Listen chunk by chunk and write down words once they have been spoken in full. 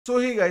So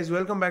hey guys,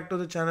 welcome back to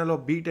the channel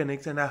of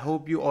Be10x and I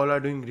hope you all are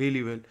doing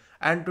really well.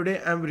 And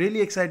today I'm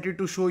really excited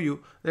to show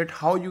you that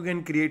how you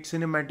can create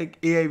cinematic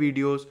AI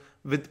videos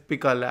with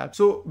Pika Labs.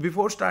 So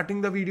before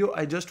starting the video,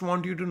 I just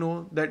want you to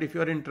know that if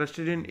you are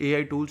interested in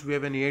AI tools, we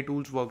have an AI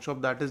tools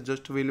workshop that is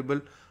just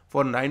available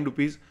for 9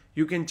 rupees.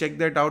 You can check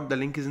that out. The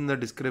link is in the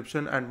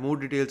description and more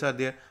details are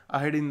there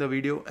ahead in the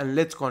video, and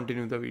let's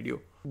continue the video.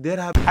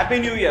 Happy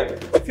New Year!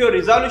 If your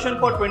resolution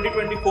for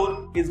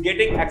 2024 is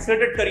getting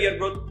accelerated career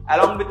growth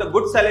along with a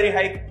good salary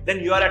hike, then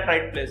you are at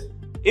right place.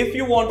 If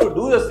you want to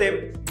do the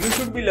same, you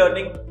should be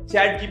learning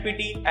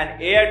ChatGPT and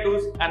AI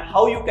tools and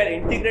how you can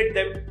integrate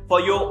them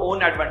for your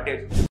own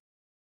advantage.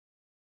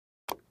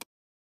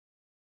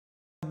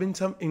 Been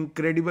some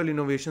incredible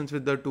innovations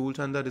with the tools,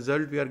 and the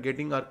result we are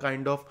getting are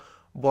kind of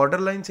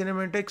borderline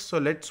cinematics. So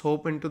let's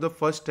hop into the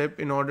first step.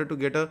 In order to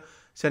get a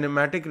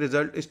cinematic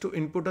result is to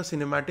input a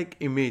cinematic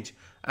image,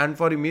 and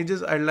for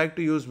images I'd like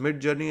to use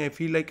Mid-Journey. I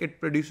feel like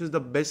it produces the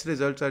best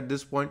results at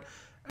this point.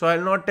 So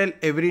I'll not tell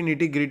every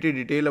nitty-gritty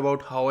detail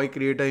about how I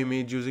create an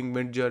image using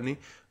Mid-Journey.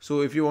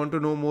 So if you want to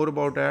know more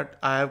about that,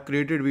 I have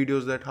created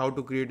videos that how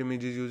to create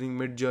images using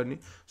Mid-Journey,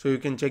 so you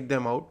can check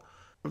them out.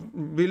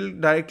 We'll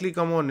directly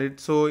come on it.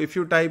 So if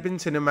you type in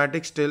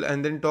cinematic still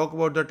and then talk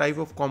about the type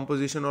of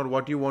composition or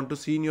what you want to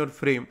see in your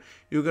frame,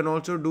 you can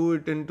also do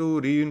it into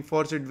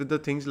reinforce it with the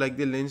things like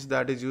the lens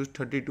that is used,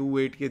 32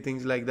 8K,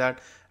 things like that,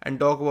 and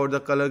talk about the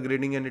color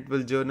grading, and it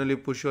will generally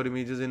push your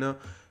images in a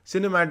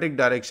cinematic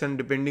direction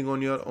depending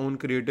on your own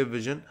creative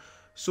vision.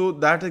 So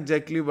that's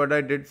exactly what I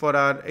did for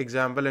our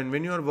example. And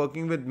when you are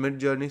working with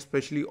Mid-Journey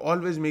especially,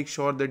 always make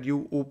sure that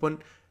you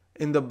open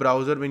in the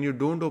browser. When you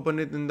don't open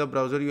it in the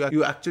browser,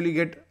 you actually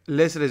get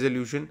less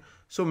resolution.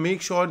 So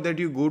make sure that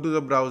you go to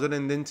the browser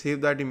and then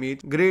save that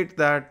image. Great,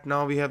 that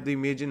now we have the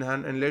image in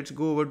hand, and let's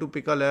go over to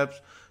Pika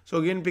Labs. So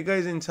again, Pika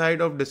is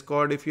inside of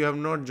Discord. If you have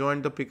not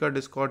joined the Pika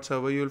Discord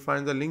server, you will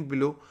find the link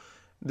below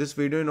this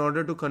video. In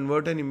order to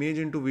convert an image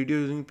into video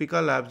using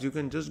Pika Labs, you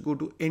can just go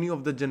to any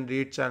of the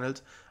generate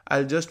channels.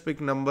 I'll just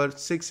pick number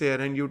 6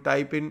 here, and you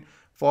type in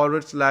 /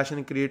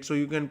 and create. So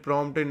you can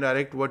prompt and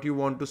direct what you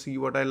want to see.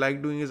 What I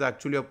like doing is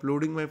actually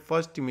uploading my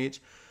first image.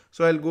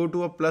 So I'll go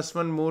to a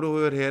 +1 more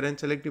over here and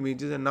select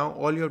images, and now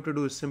all you have to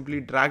do is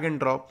simply drag and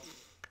drop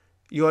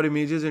your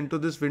images into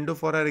this window.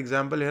 For our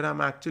example here,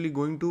 I'm actually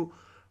going to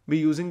be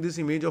using this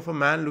image of a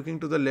man looking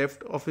to the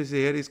left. Of his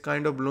hair is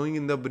kind of blowing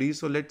in the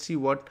breeze. So let's see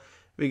what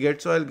we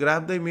get. So I'll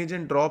grab the image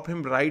and drop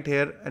him right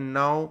here, and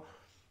now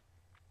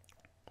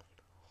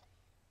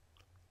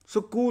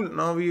so cool.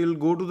 Now we will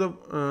go to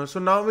the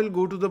now we'll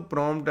go to the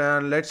prompt,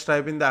 and let's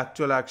type in the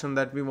actual action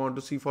that we want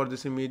to see for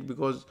this image,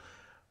 because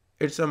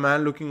it's a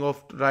man looking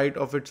off right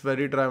of. It's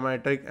very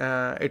dramatic.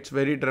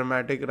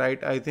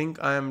 Right? I think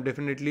I am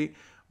definitely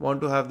want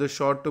to have the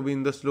shot to be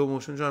in the slow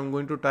motion, so I'm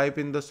going to type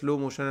in the slow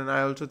motion. And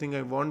I also think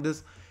I want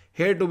this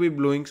hair to be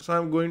blowing, so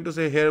I'm going to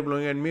say hair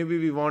blowing. And maybe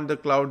we want the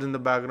clouds in the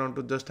background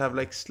to just have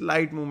like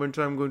slight movement,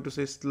 so I'm going to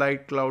say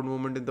slight cloud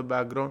movement in the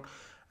background,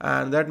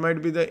 and that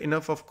might be the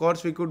enough. Of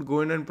course, we could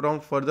go in and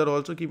prompt further.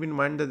 Also keep in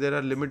mind that there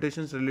are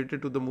limitations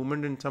related to the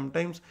movement, and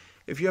sometimes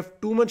if you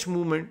have too much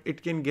movement,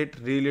 it can get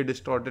really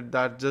distorted.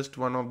 That's just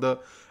one of the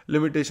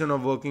limitation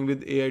of working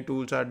with AI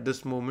tools at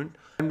this moment.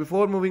 And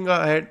before moving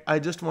ahead, I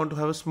just want to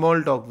have a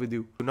small talk with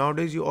you.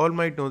 Nowadays you all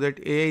might know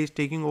that AI is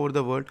taking over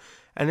the world,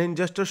 and in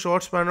just a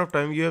short span of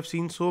time you have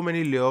seen so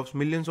many layoffs,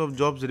 millions of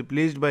jobs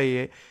replaced by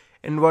AI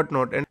and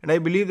whatnot. And I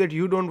believe that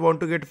you don't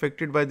want to get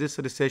affected by this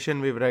recession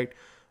wave, right?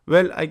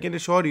 Well, I can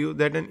assure you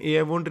that an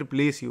AI won't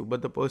replace you,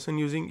 but the person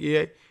using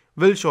AI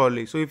will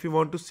surely. So if you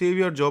want to save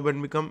your job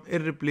and become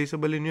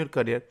irreplaceable in your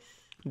career,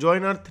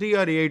 join our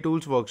 3-hour AI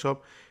tools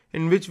workshop,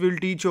 in which we'll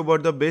teach you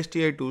about the best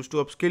AI tools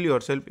to upskill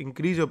yourself,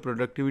 increase your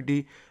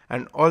productivity,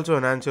 and also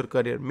enhance your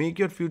career. Make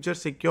your future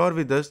secure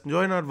with us.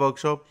 Join our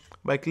workshop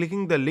by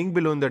clicking the link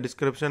below in the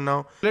description.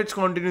 Now let's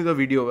continue the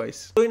video,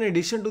 guys. So in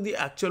addition to the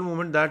actual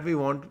movement that we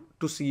want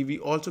to see, we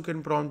also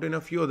can prompt in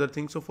a few other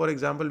things. So for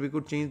example, we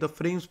could change the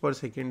frames per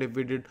second. If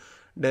we did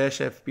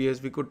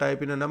 -fps, we could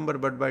type in a number,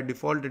 but by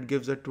default it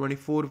gives us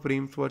 24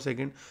 frames per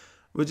second,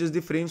 which is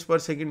the frames per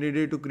second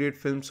needed to create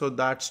film. So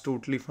that's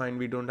totally fine.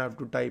 We don't have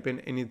to type in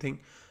anything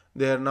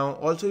there. Now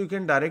also you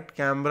can direct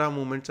camera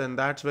movements, and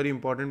that's very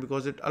important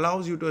because it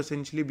allows you to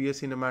essentially be a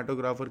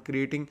cinematographer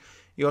creating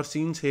your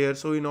scenes here.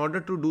 So in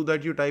order to do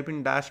that, you type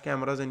in dash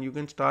cameras, and you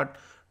can start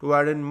to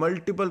add in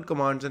multiple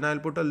commands, and I'll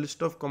put a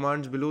list of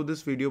commands below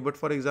this video. But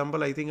for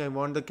example, I think I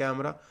want the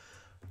camera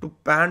to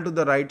pan to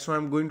the right, so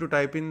I'm going to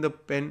type in the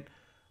pen.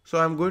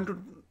 I'm going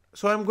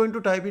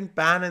to type in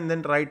pan and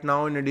then right.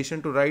 Now in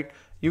addition to right,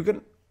 you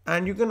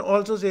can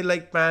also say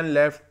like pan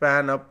left,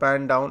 pan up,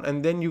 pan down,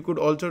 and then you can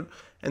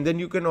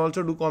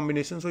also do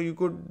combination. So you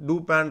could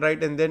do pan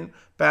right and then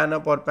pan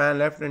up, or pan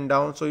left and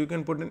down. So you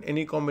can put in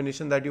any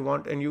combination that you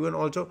want, and you can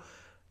also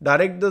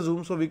direct the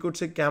zoom. So we could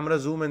say camera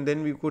zoom, and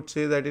then we could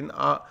say that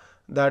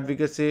that we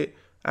could say,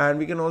 and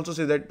we can also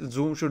say that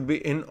zoom should be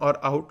in or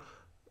out.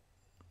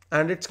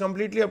 and it's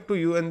completely up to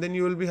you. And then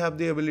you will be have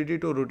the ability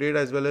to rotate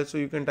as well, as so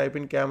you can type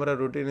in camera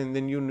rotate, and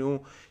then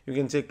you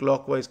can say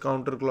clockwise,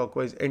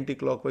 counterclockwise,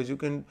 anti-clockwise. You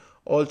can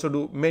also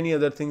do many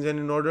other things, and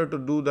in order to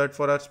do that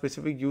for our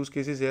specific use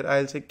cases here,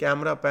 I'll say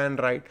camera pan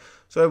right.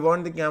 So I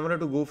want the camera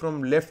to go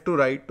from left to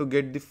right to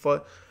get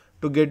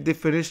the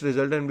finished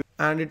result,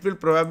 and it will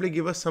probably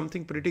give us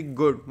something pretty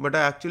good. But I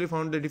actually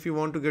found that if you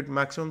want to get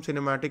maximum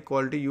cinematic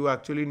quality, you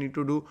actually need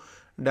to do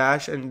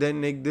dash and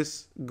then make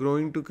this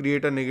growing to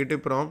create a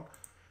negative prompt,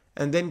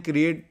 and then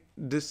create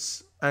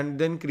this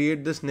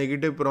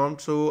negative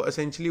prompt. So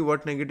essentially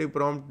what negative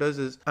prompt does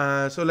is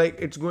so like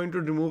it's going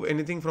to remove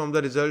anything from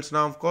the results.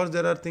 Now of course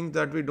there are things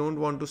that we don't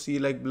want to see,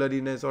 like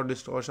blurriness or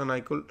distortion.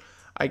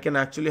 I can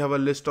actually have a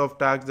list of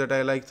tags that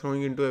I like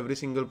throwing into every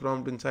single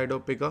prompt inside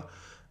of Pika,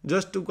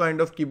 just to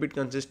kind of keep it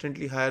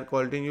consistently higher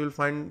quality.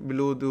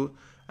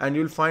 And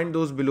you'll find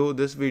those below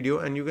this video,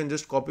 and you can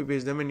just copy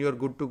paste them and you're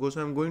good to go.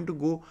 So I'm going to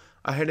go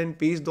ahead and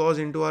paste those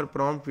into our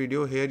prompt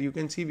video. Here you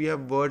can see we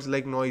have words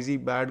like noisy,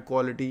 bad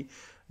quality,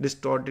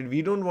 distorted.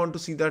 We don't want to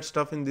see that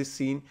stuff in this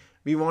scene.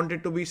 We want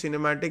it to be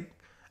cinematic,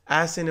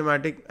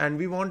 and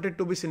we want it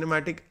to be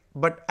cinematic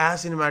but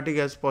as cinematic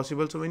as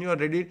possible. So when you are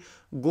ready,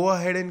 go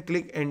ahead and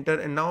click enter,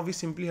 and now we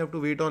simply have to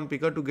wait on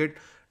Pika to get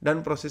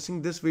done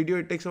processing this video.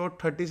 It takes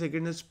about 30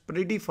 seconds. It's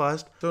pretty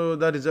fast. So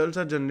the results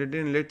are generated,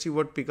 and let's see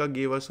what Pika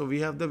gave us. So we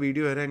have the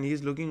video here, and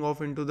he's looking off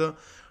into the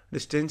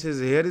distance.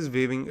 His hair is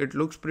waving. It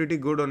looks pretty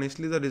good,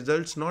 honestly. The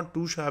results not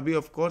too shabby.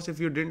 Of course, if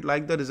you didn't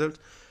like the results,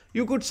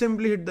 you could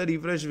simply hit the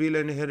refresh wheel,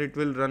 and here it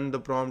will run the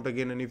prompt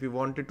again. And if you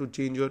wanted to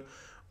change your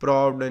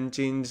prompt and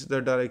change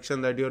the direction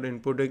that you're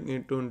inputting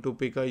it into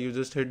Pika, you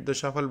just hit the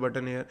shuffle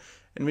button here,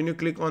 and when you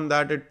click on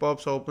that, it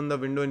pops open the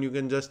window, and you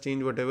can just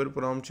change whatever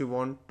prompts you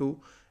want to,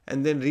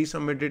 and then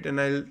resubmit it,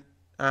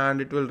 and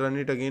it will run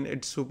it again.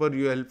 It's super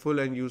helpful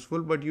and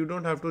useful, but you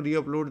don't have to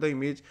re-upload the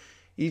image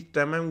each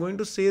time. I'm going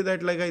to say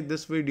that like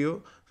this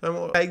video, so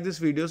I'm like this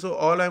video, so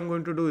all I'm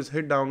going to do is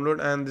hit download,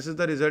 and this is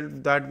the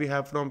result that we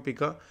have from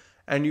Pika.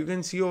 And you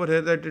can see over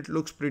here that it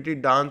looks pretty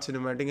darn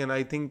cinematic, and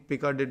I think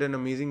Pika did an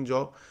amazing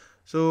job.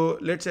 So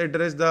let's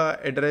address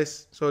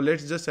so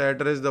let's just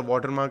address the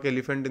watermark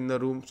elephant in the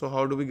room. So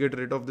how do we get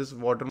rid of this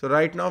watermark? So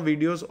right now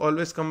videos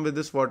always come with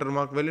this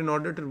watermark. Well, in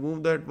order to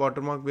remove that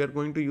watermark, we are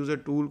going to use a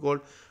tool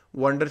called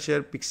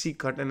Wondershare Pixie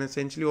Cut, and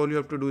essentially all you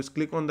have to do is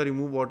click on the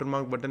remove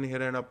watermark button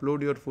here and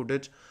upload your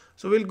footage.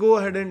 So we'll go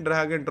ahead and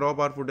drag and drop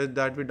our footage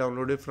that we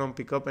downloaded from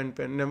Pickup, and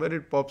whenever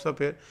it pops up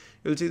here,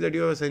 you'll see that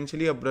you have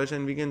essentially a brush,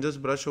 and we can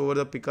just brush over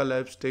the Pika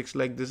Labs text.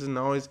 Like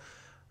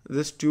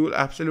this tool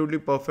absolutely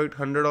perfect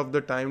 100 of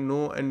the time.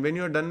 No, and when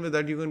you're done with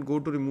that, you can go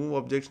to remove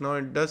objects. Now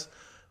it does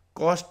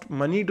cost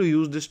money to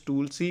use this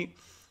tool, see,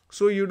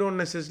 so you don't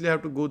necessarily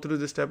have to go through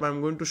this step.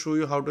 I'm going to show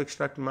you how to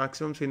extract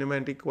maximum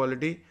cinematic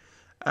quality,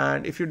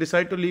 and if you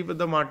decide to leave with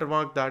the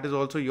watermark, that is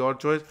also your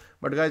choice.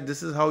 But guys,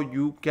 this is how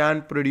you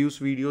can produce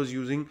videos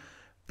using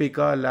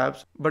Pika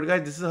Labs. But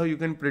guys, this is how you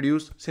can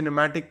produce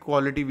cinematic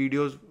quality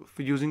videos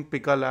using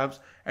Pika Labs.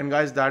 And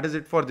guys, that is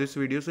it for this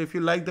video. So if you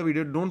like the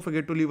video, don't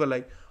forget to leave a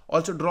like.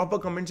 Also drop a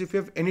comment if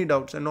you have any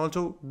doubts, and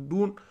also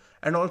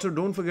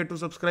don't forget to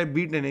subscribe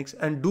Be10x,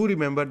 and do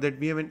remember that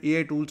we have an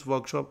AI tools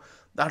workshop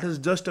that is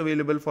just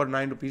available for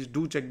 9 rupees.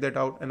 Do check that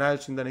out, and I'll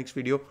see you in the next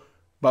video.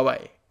 Bye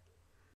bye.